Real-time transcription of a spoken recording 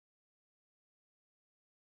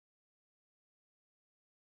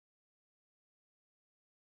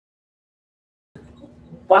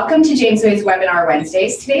Welcome to Jamesway's Webinar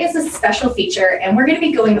Wednesdays. Today is a special feature and we're going to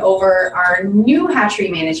be going over our new hatchery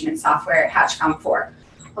management software, Hatchcom 4.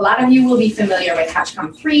 A lot of you will be familiar with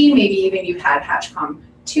Hatchcom 3, maybe even you've had Hatchcom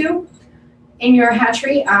 2 in your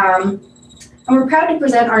hatchery. And we're proud to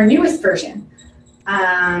present our newest version.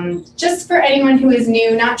 Just for anyone who is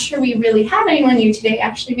new, not sure we really have anyone new today,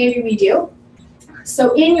 actually maybe we do.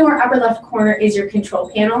 So in your upper left corner is your control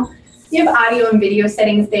panel. You have audio and video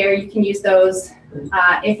settings there. You can use those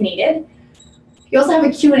if needed. You also have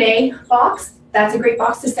a Q&A box. That's a great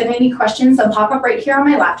box to send any questions. They'll pop up right here on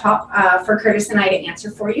my laptop for Curtis and I to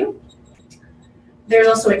answer for you. There's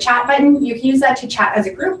also a chat button. You can use that to chat as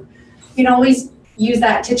a group. You can always use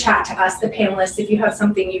that to chat to us, the panelists, if you have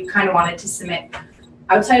something you kind of wanted to submit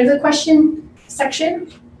outside of the question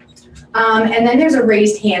section. And then there's a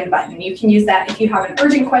raised hand button. You can use that if you have an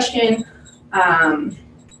urgent question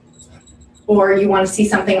or you want to see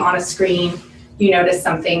something on a screen, you notice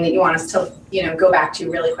something that you want us to go back to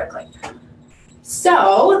really quickly.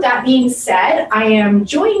 So that being said, I am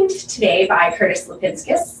joined today by Curtis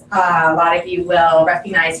Lapinskas. A lot of you will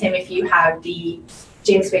recognize him if you have the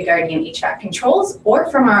Jamesway Guardian HVAC controls or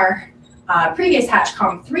from our previous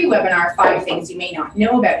Hatchcom 3 webinar, 5 things you may not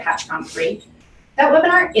know about Hatchcom 3. That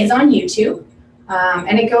webinar is on YouTube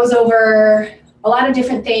and it goes over a lot of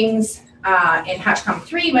different things in Hatchcom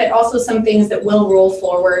 3, but also some things that will roll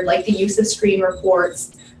forward, like the use of screen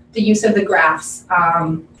reports, the use of the graphs.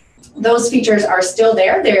 Those features are still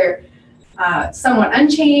there. They're somewhat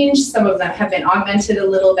unchanged. Some of them have been augmented a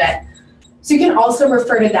little bit. So you can also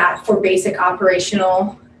refer to that for basic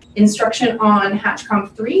operational instruction on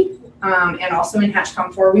Hatchcom 3 and also in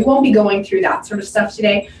Hatchcom 4. We won't be going through that sort of stuff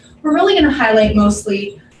today. We're really going to highlight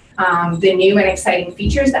mostly the new and exciting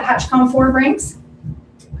features that Hatchcom 4 brings.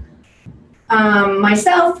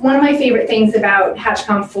 Myself, one of my favorite things about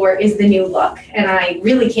Hatchcom 4 is the new look, and I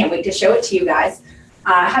really can't wait to show it to you guys.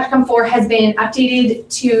 Hatchcom 4 has been updated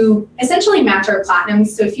to essentially match our platinums,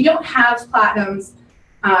 so if you don't have platinums,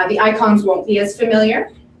 the icons won't be as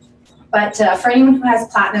familiar. But for anyone who has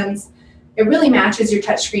platinums, it really matches your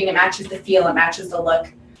touchscreen, it matches the feel, it matches the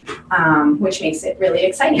look, which makes it really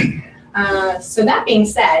exciting. So that being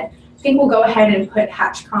said, I think we'll go ahead and put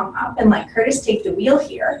Hatchcom up and let Curtis take the wheel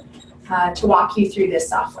here to walk you through this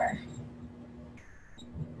software.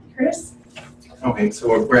 Curtis? Okay,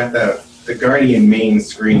 so we're at the Guardian main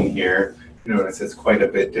screen here. You notice it's quite a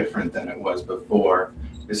bit different than it was before.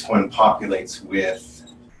 This one populates with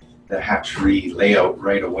the hatchery layout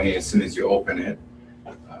right away as soon as you open it.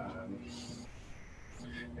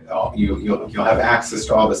 You'll have access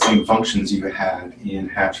to all the same functions you had in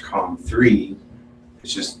Hatchcom 3.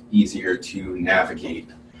 It's just easier to navigate.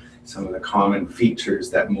 Some of the common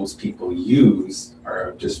features that most people use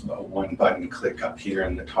are just a one button click up here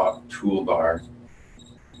in the top toolbar.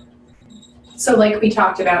 So like we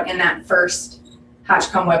talked about in that first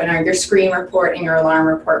Hatchcom webinar, your screen report and your alarm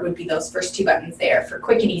report would be those first 2 buttons there for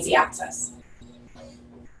quick and easy access.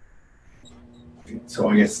 So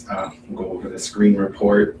I guess we'll go over the screen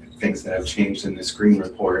report, things that have changed in the screen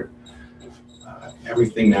report.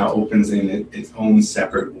 Everything now opens in its own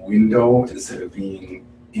separate window instead of being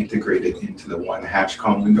integrated into the one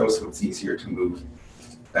Hatchcom window, so it's easier to move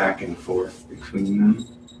back and forth between them.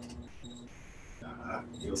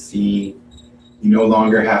 You'll see you no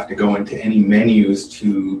longer have to go into any menus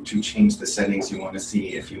to change the settings you want to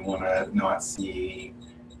see. If you want to not see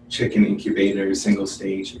chicken incubators, single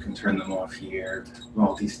stage, you can turn them off here.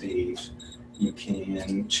 Multi-stage, you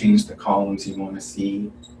can change the columns you want to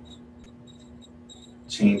see.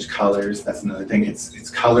 Change colors, that's another thing. It's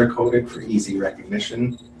color coded for easy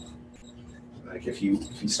recognition. Like if you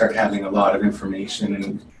start having a lot of information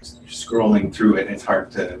and scrolling through it, it's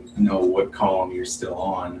hard to know what column you're still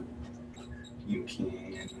on. You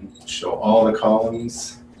can show all the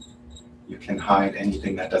columns. You can hide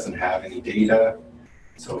anything that doesn't have any data.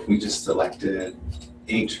 So if we just selected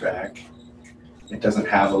HVAC, it doesn't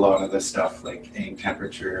have a lot of the stuff like egg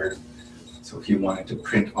temperature. So if you wanted to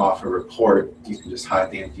print off a report, you can just hide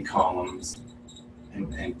the empty columns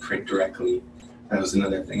and print directly. That was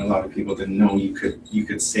another thing a lot of people didn't know. You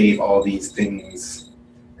could save all these things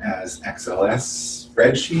as XLS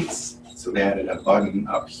spreadsheets. So they added a button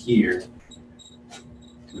up here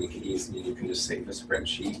to make it easy. You can just save a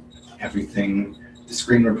spreadsheet. Everything, the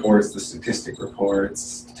screen reports, the statistic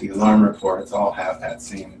reports, the alarm reports all have that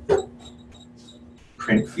same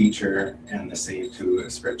print feature and the save to a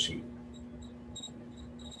spreadsheet.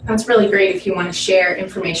 That's really great if you want to share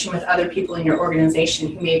information with other people in your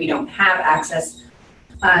organization who maybe don't have access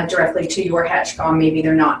directly to your Hatchcom. Maybe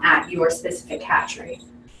they're not at your specific hatchery.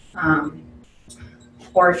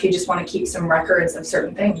 or if you just want to keep some records of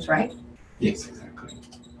certain things, right? Yes, exactly.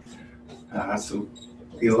 So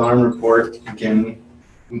the alarm report, again,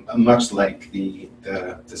 much like the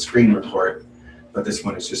screen report, but this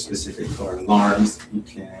one is just specific for alarms. You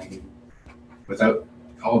can, without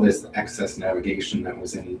all this excess navigation that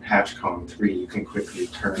was in Hatchcom 3, you can quickly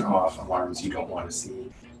turn off alarms you don't want to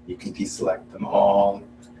see. You can deselect them all,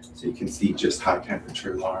 so you can see just high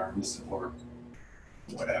temperature alarms or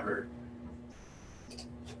whatever.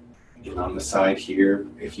 And on the side here,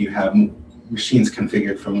 if you have machines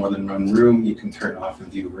configured for more than one room, you can turn off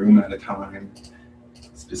and view a room at a time,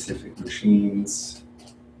 specific machines.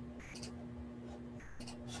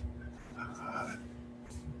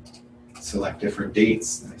 Select different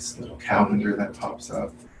dates, nice little calendar that pops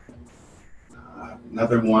up.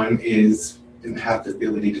 Another one is have the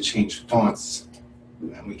ability to change fonts.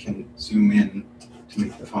 And we can zoom in to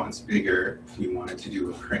make the fonts bigger if you wanted to do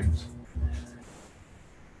a print.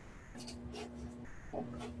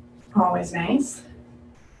 Always nice.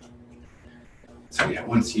 So yeah,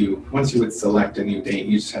 once you would select a new date,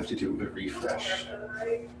 you just have to do a refresh.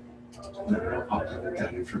 And then it'll pop up with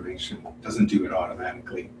that information. It doesn't do it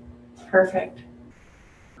automatically. Perfect.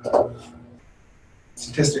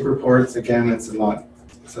 Statistic reports, again, it's a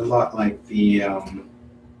lot like the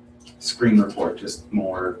screen report, just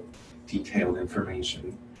more detailed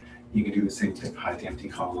information. You can do the same thing, hide the empty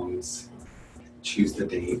columns, choose the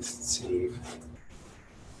date, save.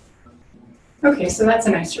 Okay, so that's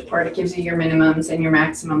a nice report. It gives you your minimums and your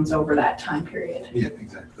maximums over that time period. Yeah,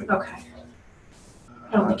 exactly. Okay.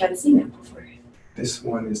 I don't think I'd seen that before. This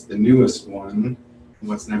one is the newest one.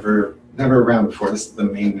 What's never around before. This is the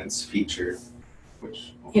maintenance feature,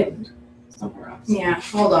 which opened somewhere else. Yeah,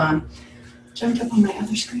 hold on. Jumped up on my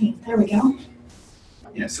other screen. There we go.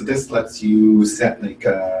 Yeah, so this lets you set like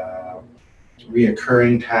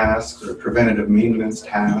reoccurring tasks or preventative maintenance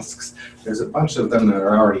tasks. There's a bunch of them that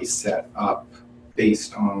are already set up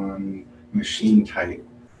based on machine type.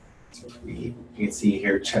 So if you can see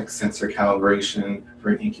here, check sensor calibration for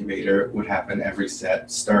an incubator would happen every set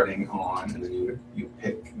starting on, and then you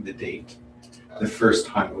pick the date. The first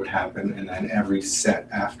time it would happen, and then every set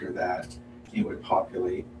after that, it would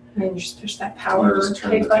populate. And then you just push that power just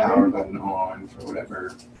turn the power button on for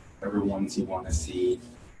whatever ones you want to see.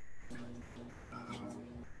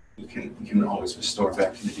 You can always restore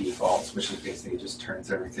back to the defaults, which is basically just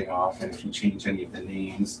turns everything off. And if you change any of the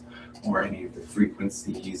names or any of the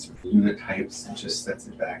frequencies or the unit types, it just sets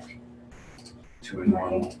it back to a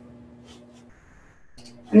normal.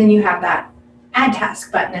 And then you have that add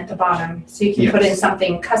task button at the bottom, so you can put in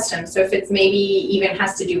something custom. So if it's maybe even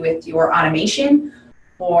has to do with your automation,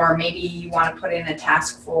 or maybe you want to put in a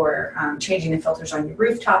task for changing the filters on your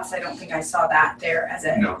rooftops. I don't think I saw that there as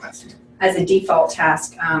a default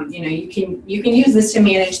task. You can use this to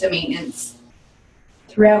manage the maintenance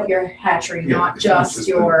throughout your hatchery, not just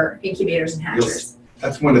your incubators and hatchers.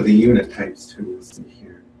 That's one of the unit types too, is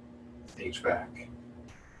here, HVAC.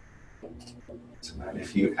 So that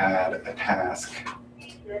if you add a task,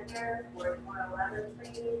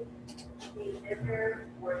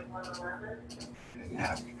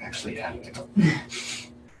 and actually adding it.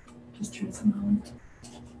 Just turn some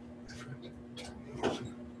on.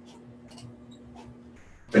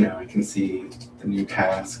 But now I can see the new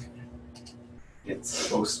task. It's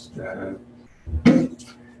supposed to,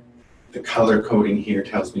 the color coding here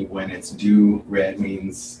tells me when it's due. Red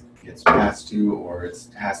means it's past due or it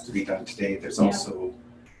has to be done today. There's also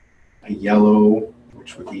a yellow,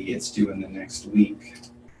 which would be it's due in the next week.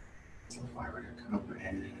 So if I were to come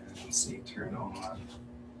and say turn on.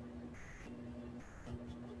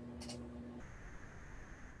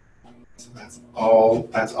 So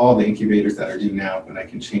that's all the incubators that are due now, but I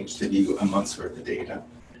can change to view a month's worth of data.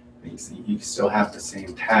 You see, you still have the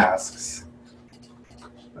same tasks,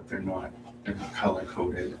 but they're not color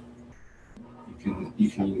coded. You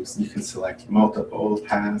can select multiple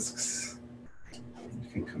tasks. You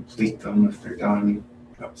can complete them if they're done.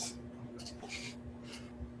 Oops.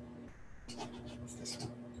 This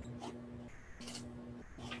one.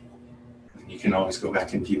 You can always go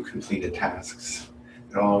back and view completed tasks.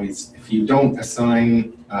 If you don't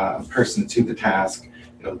assign a person to the task,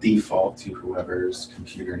 it'll default to whoever's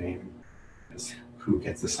computer name is who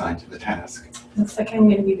gets assigned to the task. Looks like I'm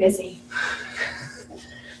going to be busy.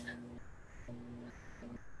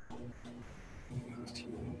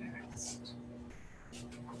 Next.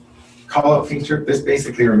 Call-out feature, this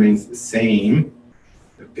basically remains the same.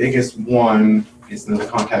 The biggest one is the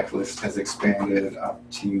contact list has expanded up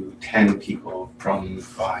to 10 people from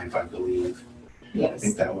 5, I believe. Yes. I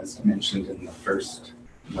think that was mentioned in the first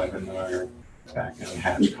webinar. back in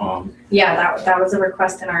Hatchcom. Yeah, that was a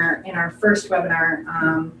request in our first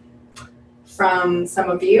webinar from some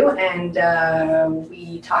of you, and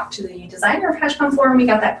we talked to the designer of Hatchcom 4 and we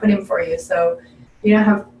got that put in for you. So you now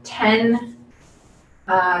have 10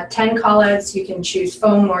 callouts. You can choose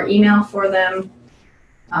phone or email for them.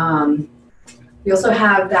 You also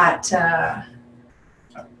have that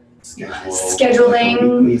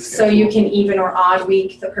scheduling, so you can even or odd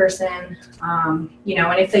week the person. You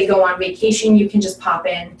know, and if they go on vacation, you can just pop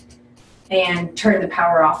in and turn the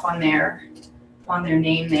power off on their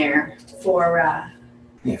name there for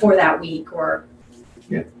that week or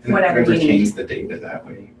whatever you need. It retains the data that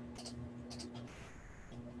way.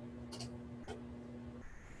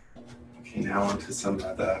 Okay, now on to some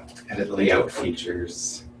of the edit layout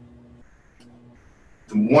features.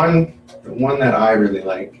 The one that I really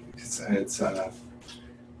like, it's a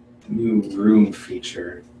new room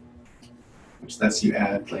feature, which lets you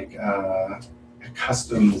add like a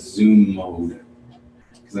custom zoom mode.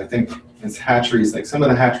 Because I think as hatcheries, like some of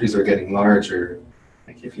the hatcheries are getting larger.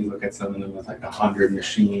 Like if you look at some of them with like 100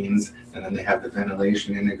 machines, and then they have the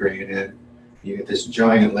ventilation integrated, you get this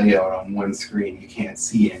giant layout on one screen. You can't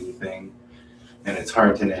see anything, and it's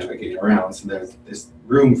hard to navigate around. So there's this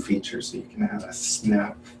room feature, so you can have a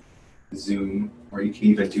snap zoom, or you can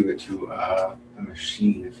even do it to a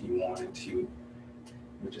machine if you wanted to. You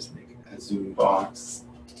would just make a zoom box,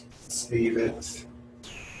 save it,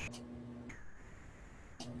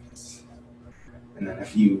 and then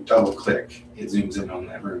if you double click, it zooms in on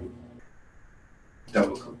that room.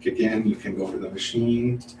 Double click again, you can go to the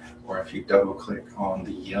machine, or if you double click on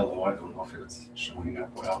the yellow, I don't know if it's showing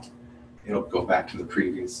up well, it'll go back to the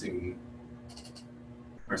previous zoom,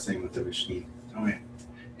 or same with the machine. Oh yeah,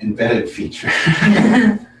 embedded feature.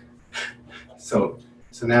 So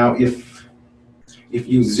now if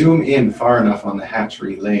you zoom in far enough on the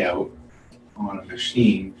hatchery layout on a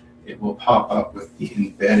machine, it will pop up with the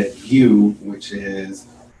embedded view, which is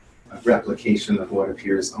a replication of what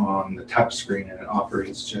appears on the touch screen, and it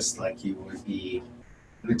operates just like you would be,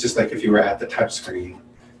 just like if you were at the touch screen.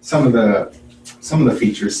 Some of the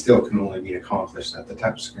features still can only be accomplished at the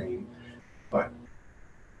touch screen, but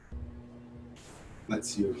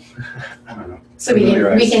lets you, I don't know. So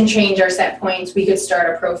we can change our set points. We could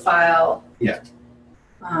start a profile. Yeah.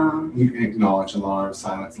 You can acknowledge alarm,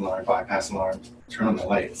 silence alarm, bypass alarm, turn on the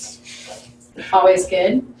lights. Always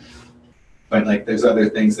good. But like there's other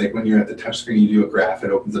things, like when you're at the touch screen, you do a graph,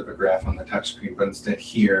 it opens up a graph on the touch screen, but instead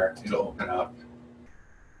here, it'll open up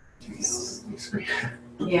the screen.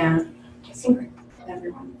 Yeah. I think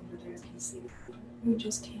everyone over there can see. We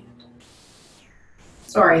just can't.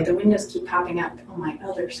 Sorry, the windows keep popping up on my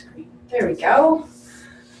other screen. There we go.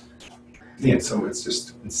 Yeah, so it's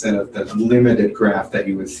just, instead of the limited graph that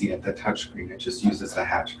you would see at the touchscreen, it just uses the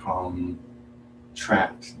Hatchcom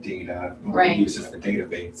tracked data, or it uses the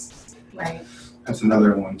database. Right. That's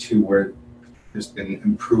another one too, where there's been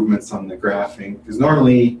improvements on the graphing. Because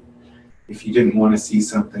normally, if you didn't want to see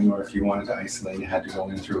something, or if you wanted to isolate, you had to go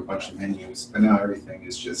in through a bunch of menus. But now everything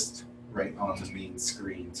is just right on the main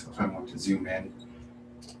screen. So if I want to zoom in,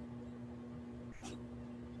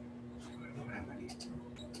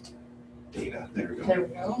 data. There we go. There we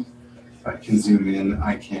go. If I can zoom in,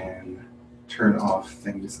 I can turn off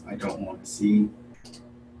things I don't want to see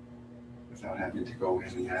without having to go in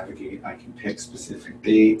and navigate. I can pick specific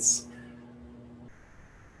dates.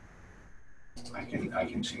 I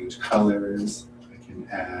can change colors. I can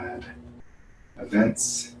add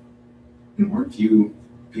events or view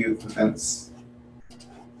events.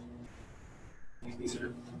 These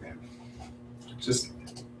are just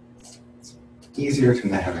easier to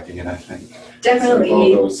navigate, I think. Definitely, so all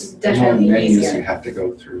those definitely menus easier. You have to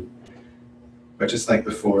go through. But just like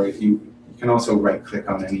before, if you can also right-click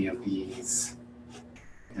on any of these,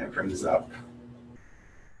 and it brings up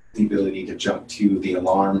the ability to jump to the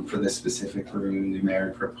alarm for this specific room,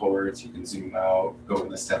 numeric reports. You can zoom out, go to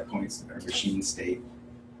the set points or machine state.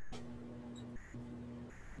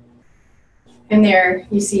 And there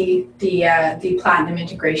you see the Platinum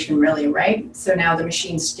integration really, right? So now the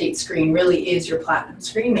machine state screen really is your Platinum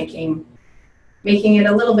screen, making it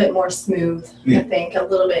a little bit more smooth, I think, a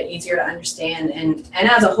little bit easier to understand. And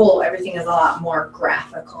as a whole, everything is a lot more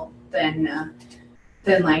graphical than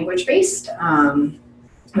language-based,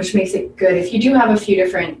 which makes it good if you do have a few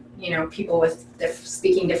different, people with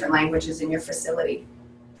speaking different languages in your facility.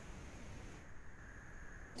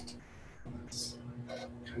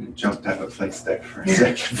 Kind of jumped out of place there for a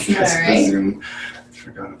second because the Zoom. I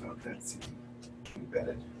forgot about that Zoom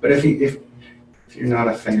embedded. But if you're not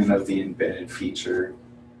a fan of the embedded feature,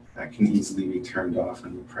 that can easily be turned off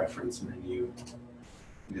in the preference menu.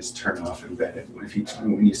 You just turn off embedded.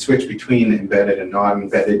 When you switch between embedded and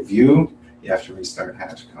non-embedded view, you have to restart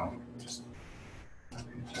Hatchcom. Just not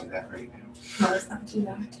going to do that right now. No, let's not do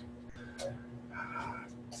that.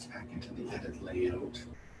 It's back into the edit layout.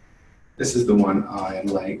 This is the one I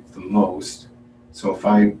like the most. So if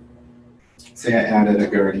I say I added a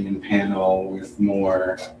Guardian panel with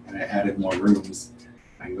more, and I added more rooms,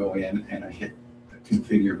 I can go in and I hit the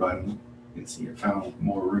configure button. You can see it found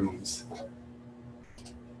more rooms.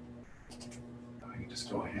 I can just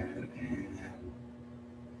go ahead and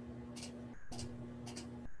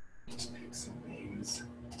just pick some names.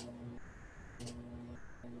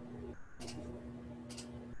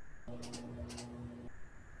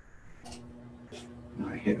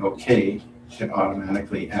 When I hit OK, it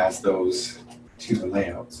automatically adds those to the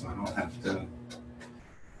layout, so I don't have to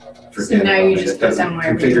forget So now about you it. just It put doesn't- them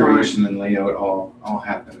wherever you configuration and layout all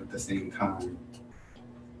happen at the same time.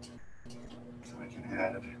 So I can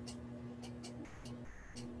add.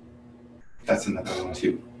 That's another one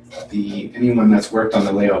too. Anyone that's worked on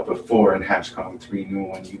the layout before in Hatchcom 3 knew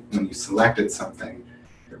when you selected something,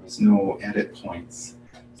 there was no edit points.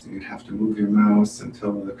 So you'd have to move your mouse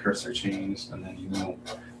until the cursor changed, and then you know.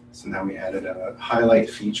 So now we added a highlight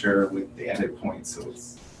feature with the edit points, so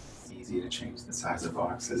it's easy to change the size of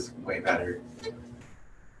boxes, way better.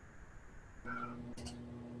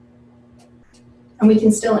 And we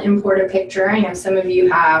can still import a picture. I know some of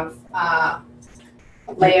you have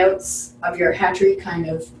layouts of your hatchery kind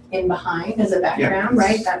of in behind as a background,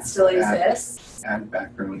 right? That still exists. Add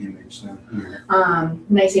background image down here.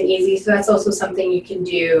 Nice and easy. So that's also something you can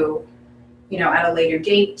do, you know, at a later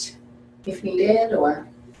date if needed, or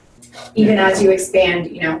even as you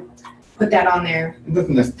expand, you know, put that on there.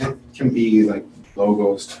 It can be like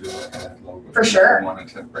logos too, like a logo. For sure. If you wanted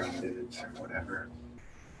to brand it or whatever.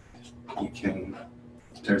 You can,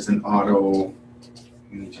 there's an auto,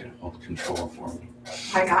 I need you to hold control for me.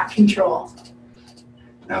 I got control.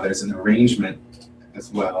 Now there's an arrangement as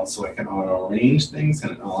well, so I can auto arrange things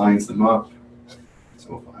and it aligns them up.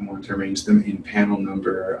 So if I want to arrange them in panel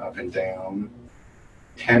number up and down,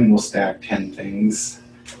 10 will stack 10 things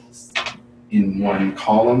in one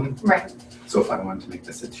column. Right. So if I wanted to make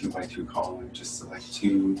this a 2x2 column, just select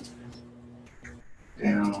 2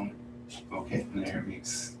 down. Okay, and there it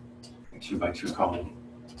makes a 2x2 column.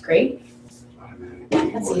 Great.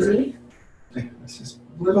 Automatically That's ordered. easy. Yeah, it's just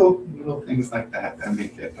little things like that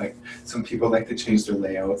make it, like, some people like to change their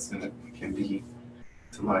layouts, and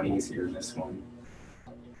it's a lot easier in this one.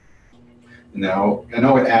 Now, I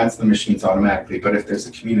know it adds the machines automatically, but if there's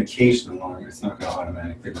a communication alarm, it's not going to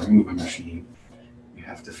automatically remove a machine. You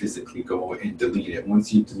have to physically go and delete it.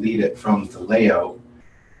 Once you delete it from the layout,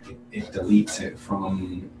 it deletes it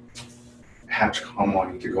from Hatchcom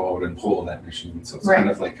wanting to go out and pull that machine. So it's kind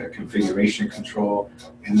of like a configuration control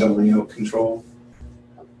and a layout control.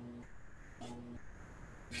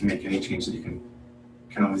 If you make any changes, you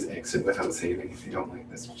can always exit without saving if you don't like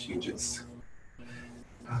this changes.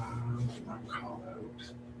 Call out.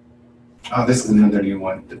 Oh, this is another new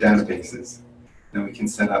one, the databases. Now we can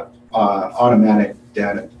set up automatic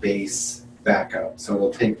database backup. So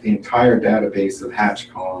we'll take the entire database of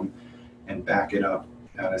Hatchcom and back it up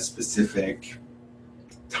at a specific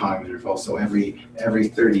time interval. So every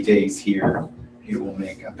 30 days here, it will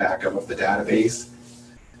make a backup of the database.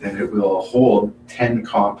 Then it will hold 10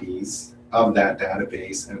 copies of that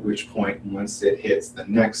database, at which point, once it hits the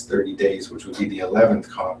next 30 days, which would be the 11th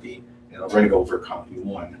copy, it'll write over copy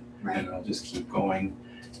 1. Right. And it'll just keep going.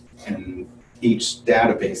 And each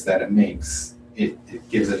database that it makes, it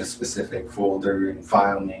gives it a specific folder and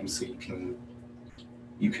file name, so you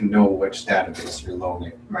can know which database you're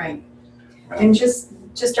loading. Right. And just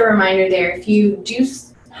a reminder there, if you do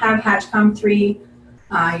have Hatchcom 3,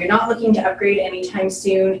 you're not looking to upgrade anytime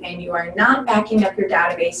soon, and you are not backing up your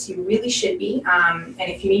database, you really should be. And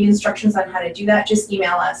if you need instructions on how to do that, just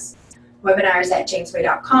email us,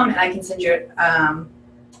 webinars@jamesway.com, and I can send you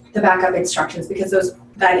the backup instructions, because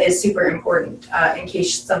that is super important in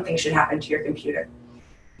case something should happen to your computer.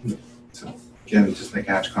 So again, just like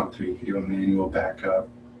Hatchcom 3, you can do a manual backup,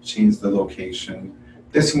 change the location.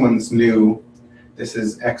 This one's new. This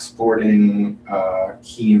is exporting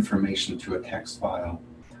key information to a text file.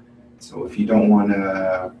 So if you don't want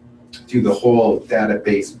to do the whole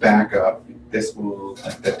database backup, this will,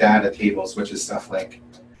 like the data tables, which is stuff like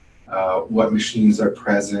what machines are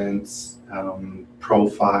present,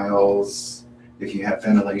 profiles. If you have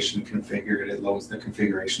ventilation configured, it loads the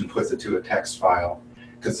configuration, puts it to a text file.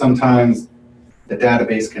 Because sometimes the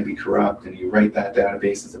database can be corrupt, and you write that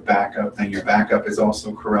database as a backup, then your backup is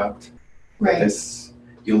also corrupt. Right.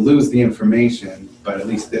 you'll lose the information, but at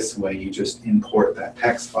least this way you just import that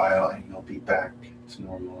text file and you'll be back to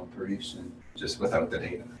normal operation just without the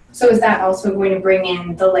data. So is that also going to bring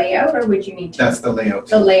in the layout, or would you need to? That's the layout.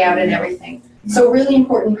 The layout and everything. So really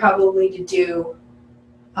important probably to do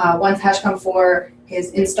once Hatchcom 4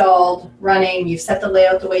 is installed, running, you've set the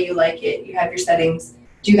layout the way you like it, you have your settings,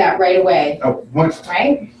 do that right away. Oh,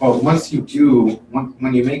 right? Well, once you do,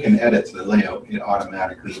 when you make an edit to the layout, it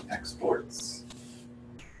automatically exports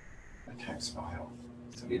a text file.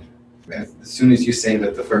 So as soon as you save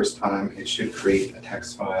it the first time, it should create a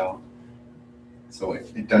text file. So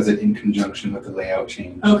it does it in conjunction with the layout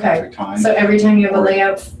change every time. So every time you have a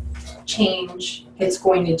layout change, it's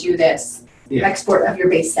going to do this export of your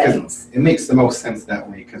base settings. It makes the most sense that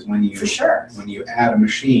way, because when you when you add a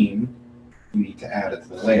machine, you need to add it to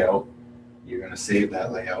the layout. You're going to save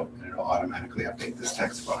that layout, and it'll automatically update this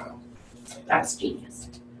text file. That's genius.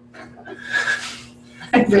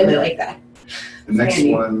 I really like that. The next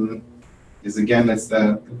one is again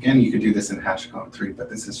you could do this in Hatchcom 3, but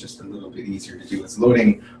this is just a little bit easier to do. It's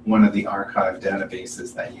loading one of the archive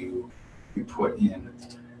databases that you put in.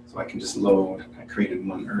 So I can just load. I created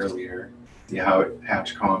one earlier. See how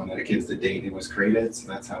Hatchcom, and then it gives the date it was created. So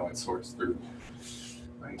that's how it sorts through.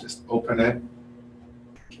 I just open it.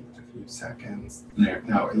 Give it a few seconds. There.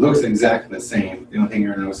 Now it looks exactly the same. The only thing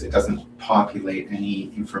you're going to notice, it doesn't populate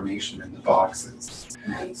any information in the boxes.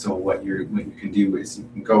 So what you can do is you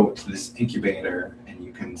can go to this incubator and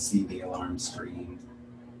you can see the alarm screen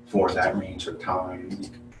for that range of time.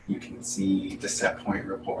 You can see the set point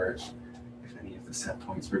report if any of the set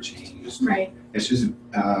points were changed. Right. It's just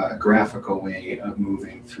a graphical way of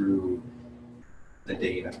moving through the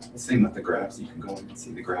data. Same with the graphs. You can go in and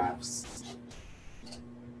see the graphs.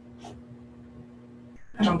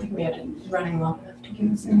 I don't think we had it running long enough to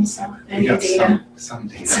give us any got data. Some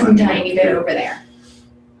data. Some tiny bit over there.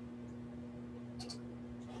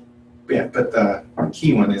 Yeah, but the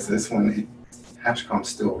key one is this one. Hatchcom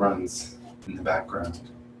still runs in the background.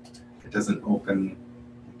 It doesn't open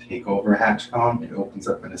and take over Hatchcom. It opens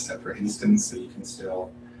up in a separate instance, so you can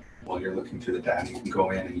still, while you're looking through the data, you can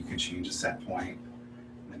go in and you can change a set point,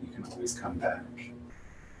 and then you can always come back.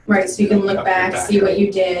 Right, so you can look back, see what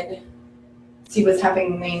you did, see what's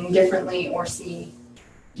happening differently, or see,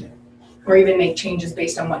 or even make changes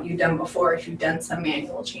based on what you've done before if you've done some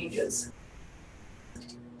manual changes.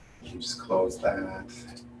 You just close that.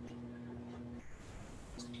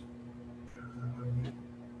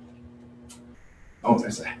 Oh,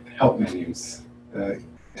 there's help menus. The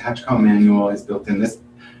Hatchcom manual is built in this.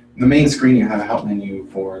 In the main screen, you have a help menu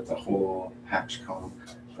for the whole Hatchcom.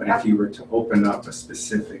 But if you were to open up a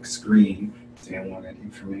specific screen, say I wanted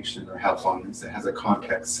information or help on this, it has a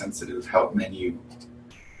context-sensitive help menu.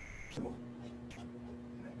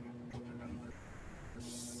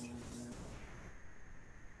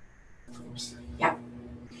 Yeah.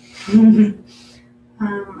 I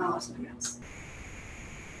lost my mouse.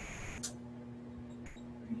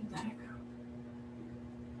 Where did that go?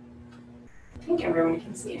 I think everyone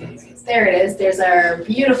can see it anyways. There it is. There's our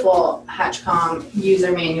beautiful Hatchcom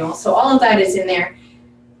user manual. So all of that is in there.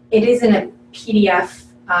 It is in a PDF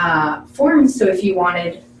form, so if you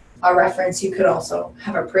wanted a reference, you could also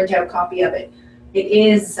have a printout copy of it. It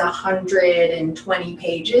is 120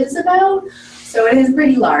 pages about, so it is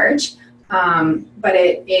pretty large. But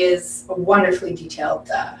it is a wonderfully detailed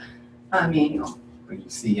manual. But you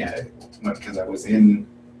see, because I was in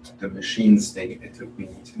the machine state, it took me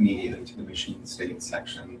immediately to the machine state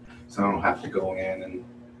section, so I don't have to go in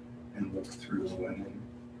and look through and then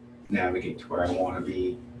navigate to where I want to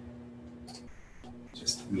be. It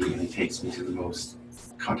just immediately takes me to the most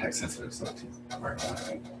context-sensitive stuff where I want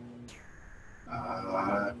to be.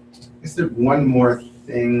 Is there one more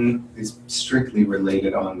thing is strictly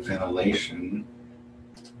related on ventilation?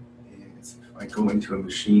 Is if I go into a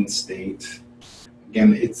machine state,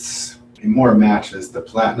 again, it more matches the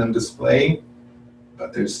Platinum display,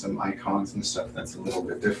 but there's some icons and stuff that's a little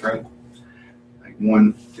bit different. Like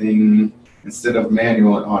one thing, instead of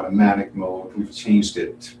manual and automatic mode, we've changed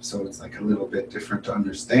it so it's like a little bit different to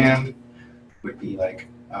understand. Would be like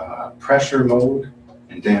pressure mode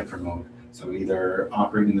and damper mode. So either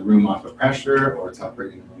operating the room off of pressure or it's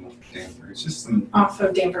operating the room off of damper. It's just some off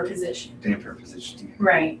of damper position. Damper position.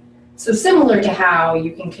 Right. So similar to how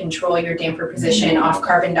you can control your damper position off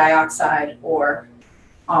carbon dioxide or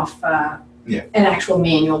off an actual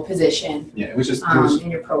manual position. Yeah, it was just in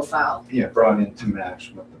your profile. Yeah, brought in to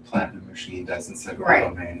match what the Platinum machine does instead of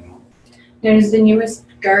auto manual. Now, does the newest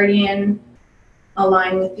Guardian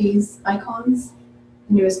align with these icons?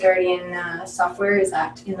 Newest Guardian software, is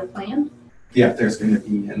that in the plan? Yeah, there's going to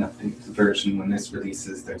be an update version when this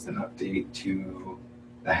releases. There's an update to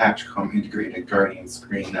the Hatchcom integrated Guardian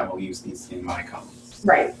screen that will use these same icons.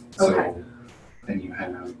 Right. Okay. So then you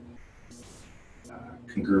have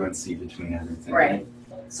congruency between everything. Right.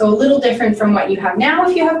 So a little different from what you have now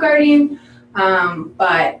if you have Guardian,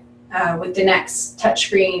 but with the next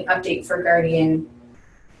touchscreen update for Guardian,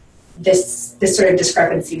 this sort of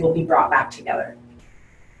discrepancy will be brought back together.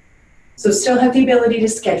 So still have the ability to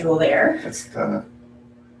schedule there.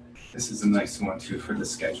 This is a nice one too for the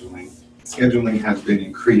scheduling. Scheduling has been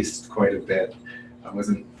increased quite a bit.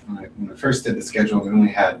 When I first did the schedule, we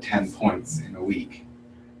only had 10 points in a week.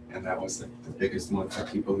 And that was the biggest one for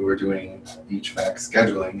people who were doing HVAC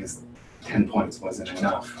scheduling, is 10 points wasn't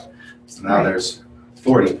enough. So now there's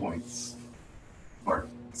 40 points, or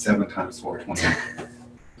 7 times 4, 20.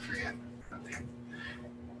 Forget.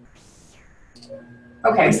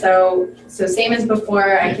 Okay, so same as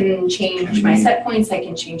before, I can change my set points, I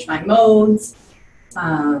can change my modes,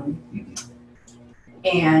 and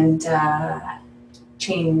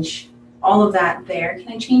change all of that there.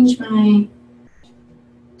 Can I change my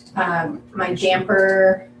my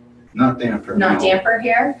damper? Not damper. Not no. damper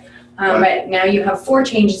here, but now you have 4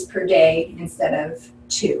 changes per day instead of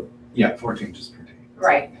 2. Yeah, 4 changes per day.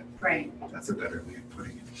 Right, right. That's a better way of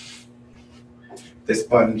putting it. This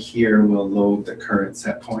button here will load the current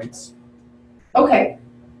set points. Okay.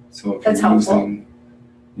 So if That's you're helpful.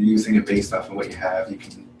 using it based off of what you have,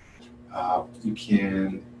 you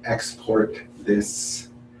can export this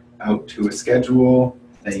out to a schedule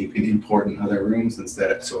that you can import in other rooms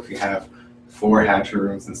instead of, so if you have 4 hatchery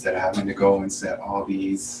rooms, instead of having to go and set all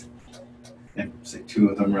these, and say 2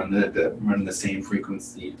 of them run the same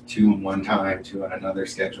frequency, 2 in one time, 2 on another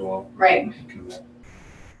schedule. Right. You can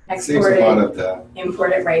Export saves a lot it, of the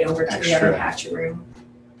import it right over to the other extra. hatchery room.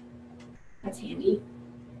 That's handy.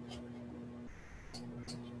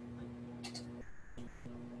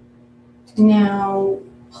 Now,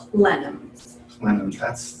 plenums. plenum.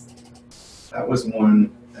 That was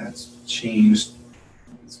one that's changed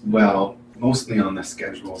as well, mostly on the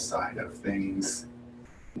schedule side of things,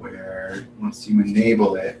 where once you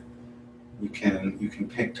enable it, you can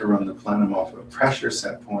pick to run the plenum off of a pressure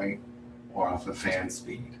set point or off of fan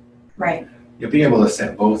speed. Right. You'll be able to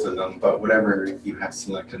set both of them, but whatever you have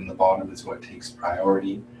selected in the bottom is what takes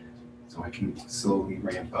priority. So I can slowly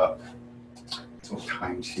ramp up. So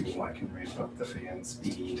time 2, I can ramp up the fan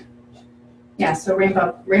speed. Yeah, so ramp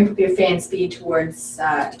up your fan speed towards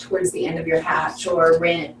the end of your hatch, or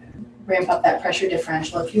ramp up that pressure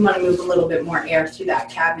differential if you want to move a little bit more air through that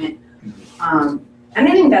cabinet. And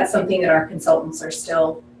I think that's something that our consultants are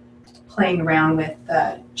still playing around with,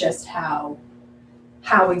 just how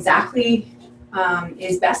exactly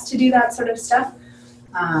is best to do that sort of stuff.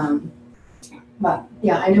 But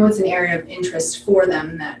yeah, I know it's an area of interest for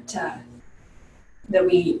them that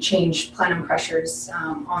we change plenum pressures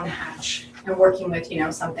on the hatch, and working with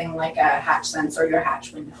something like a hatch sense or your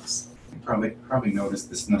hatch windows. You probably noticed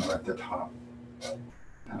this number at the top.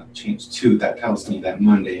 Change 2. That tells me that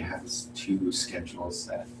Monday has 2 schedules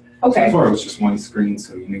set. Okay. Before it was just one screen,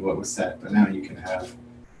 so you knew what was set, but now you can have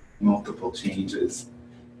multiple changes.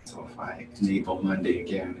 So if I enable Monday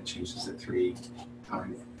again, it changes to 3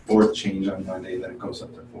 times. 4th change on Monday, then it goes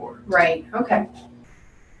up to 4. Right. Okay.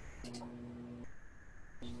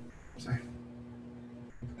 Sorry.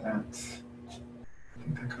 I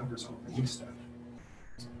think that covers all the new stuff.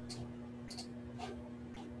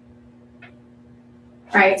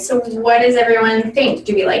 All right. So what does everyone think?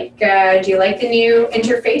 Do you like the new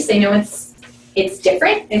interface? I know it's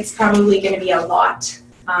different. It's probably going to be a lot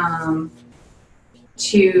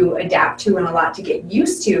to adapt to and a lot to get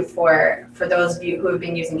used to for those of you who have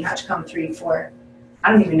been using Hatchcom 3 for,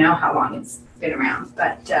 I don't even know how long it's been around,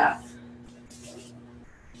 but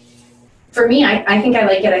for me, I think I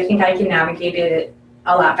like it. I think I can navigate it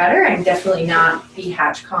a lot better. I'm definitely not the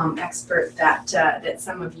Hatchcom expert that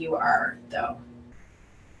some of you are, though.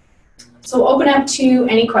 So we'll open up to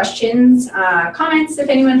any questions, comments, if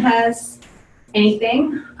anyone has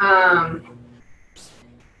anything.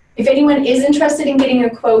 If anyone is interested in getting a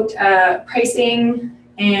quote, pricing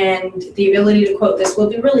and the ability to quote this, we'll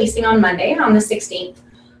be releasing on Monday, on the 16th.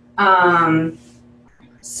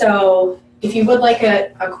 So if you would like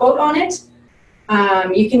a quote on it,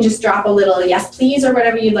 you can just drop a little yes please or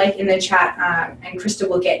whatever you'd like in the chat, and Krista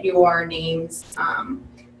will get your names, and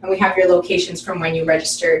we have your locations from when you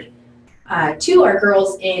registered to our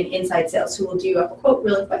girls in Inside Sales, who will do up a quote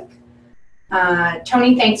really quick.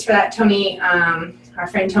 Tony, thanks for that, Tony. Our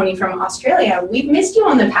friend Tony from Australia. We've missed you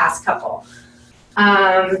on the past couple.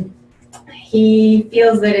 He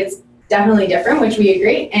feels that it's definitely different, which we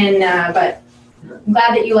agree, and but I'm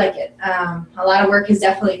glad that you like it. A lot of work has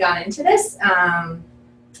definitely gone into this, and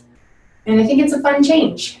I think it's a fun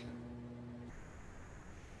change.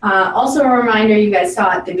 Also a reminder, you guys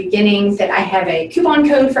saw at the beginning that I have a coupon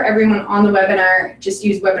code for everyone on the webinar. Just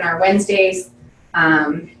use Webinar Wednesdays.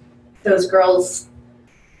 Those girls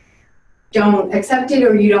don't accept it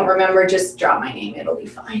or you don't remember, just drop my name. It'll be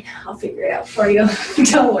fine. I'll figure it out for you.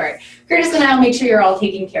 Don't worry. Curtis and I will make sure you're all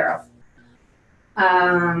taken care of.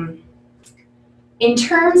 In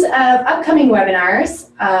terms of upcoming webinars,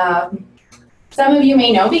 some of you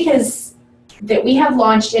may know because that we have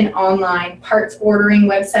launched an online parts ordering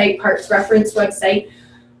website, parts reference website.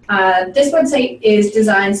 This website is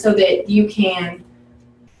designed so that you can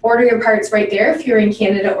order your parts right there. If you're in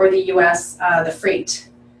Canada or the US, the freight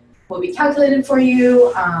will be calculated for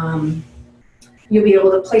you. You'll be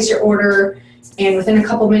able to place your order, and within a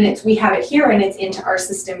couple minutes we have it here and it's into our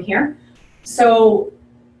system here. So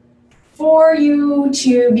for you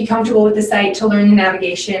to be comfortable with the site, to learn the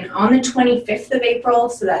navigation, on the 25th of April,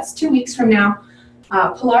 so that's 2 weeks from now,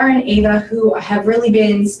 Pilar and Ava, who have really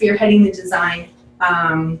been spearheading the design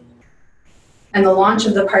and the launch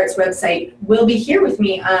of the parts website, will be here with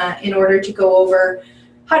me in order to go over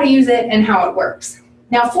how to use it and how it works.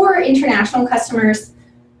 Now for international customers,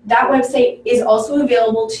 that website is also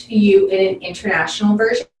available to you in an international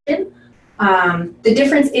version. The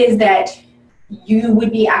difference is that you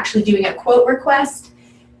would be actually doing a quote request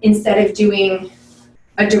instead of doing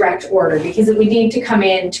a direct order, because it would need to come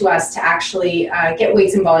in to us to actually get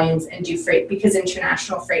weights and volumes and do freight, because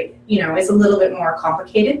international freight, is a little bit more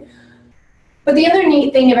complicated. But the other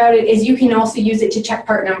neat thing about it is you can also use it to check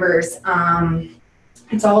part numbers.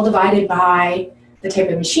 It's all divided by the type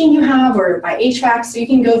of machine you have or by HVAC, so you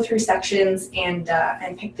can go through sections and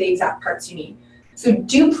pick the exact parts you need. So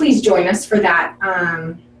do please join us for that.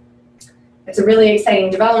 It's a really exciting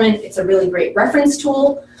development. It's a really great reference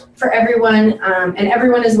tool for everyone, and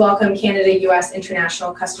everyone is welcome, Canada, US,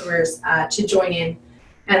 international customers, to join in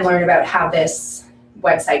and learn about how this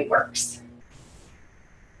website works.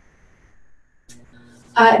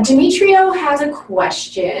 Demetrio has a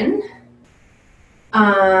question.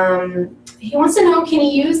 He wants to know, can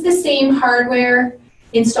he use the same hardware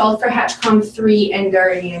installed for Hatchcom 3 and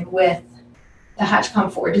Guardian with the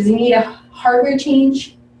Hatchcom 4? Does he need a hardware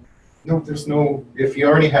change? No, there's no, if you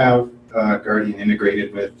already have Guardian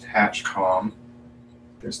integrated with Hatchcom,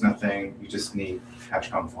 there's nothing, you just need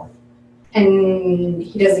Hatchcom 4. And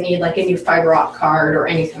he doesn't need like a new fiber optic card or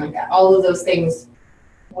anything like that. All of those things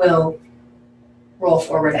will roll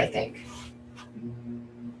forward, I think.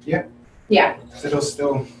 Yeah. Yeah. So it'll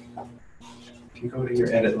still, if you go to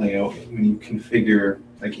your edit layout, when you configure,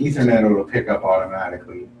 like Ethernet, it'll pick up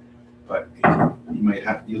automatically, but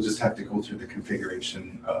you'll just have to go through the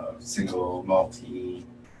configuration of single, multi,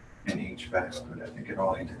 and HVAC, but I think it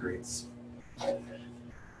all integrates.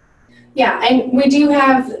 Yeah, and we do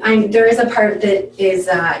have, there is a part that is,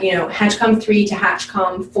 Hatchcom 3 to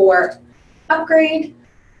Hatchcom 4 upgrade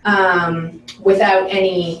without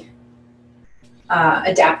any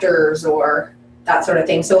adapters or that sort of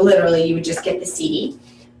thing. So literally you would just get the CD.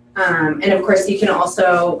 And of course you can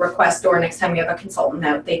also request, or next time you have a consultant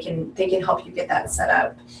out, they can help you get that set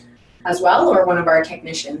up as well, or one of our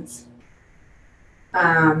technicians.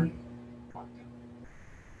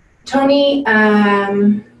 Tony,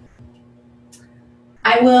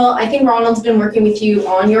 I think Ronald's been working with you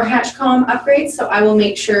on your Hatchcom upgrades, so I will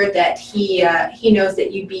make sure that he knows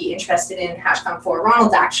that you'd be interested in Hatchcom 4.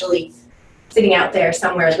 Ronald's actually sitting out there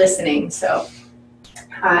somewhere listening, so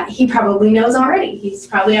he probably knows already. He's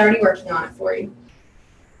probably already working on it for you.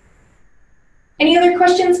 Any other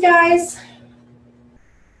questions, guys?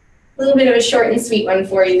 A little bit of a short and sweet one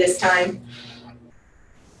for you this time.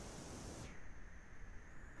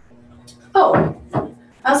 Oh, I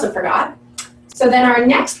also forgot. So then our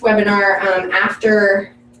next webinar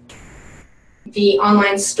after the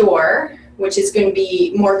online store, which is going to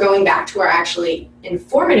be more going back to our actually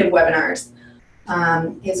informative webinars,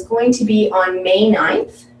 is going to be on May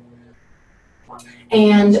 9th.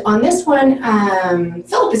 And on this one,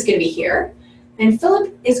 Philip is going to be here. And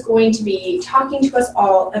Philip is going to be talking to us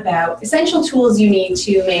all about essential tools you need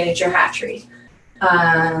to manage your hatchery.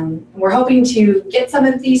 We're hoping to get some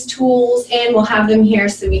of these tools and we'll have them here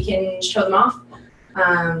so we can show them off.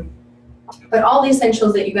 But all the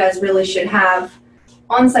essentials that you guys really should have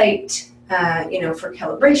on site, for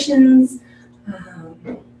calibrations,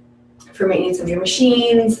 for maintenance of your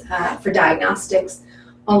machines, for diagnostics,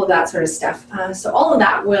 all of that sort of stuff. So all of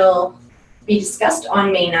that will be discussed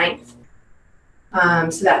on May 9th.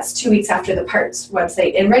 So that's 2 weeks after the parts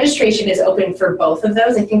website. And registration is open for both of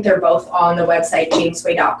those. I think they're both on the website,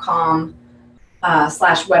 jamesway.com.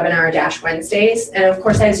 /webinar-Wednesdays. And of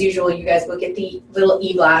course, as usual, you guys will get the little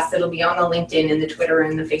e-blast that'll be on the LinkedIn and the Twitter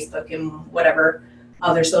and the Facebook and whatever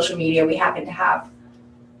other social media we happen to have.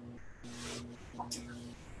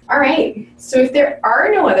 All right, so if there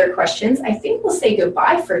are no other questions, I think we'll say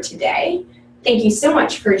goodbye for today. Thank you so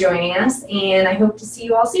much for joining us, and I hope to see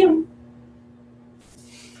you all soon.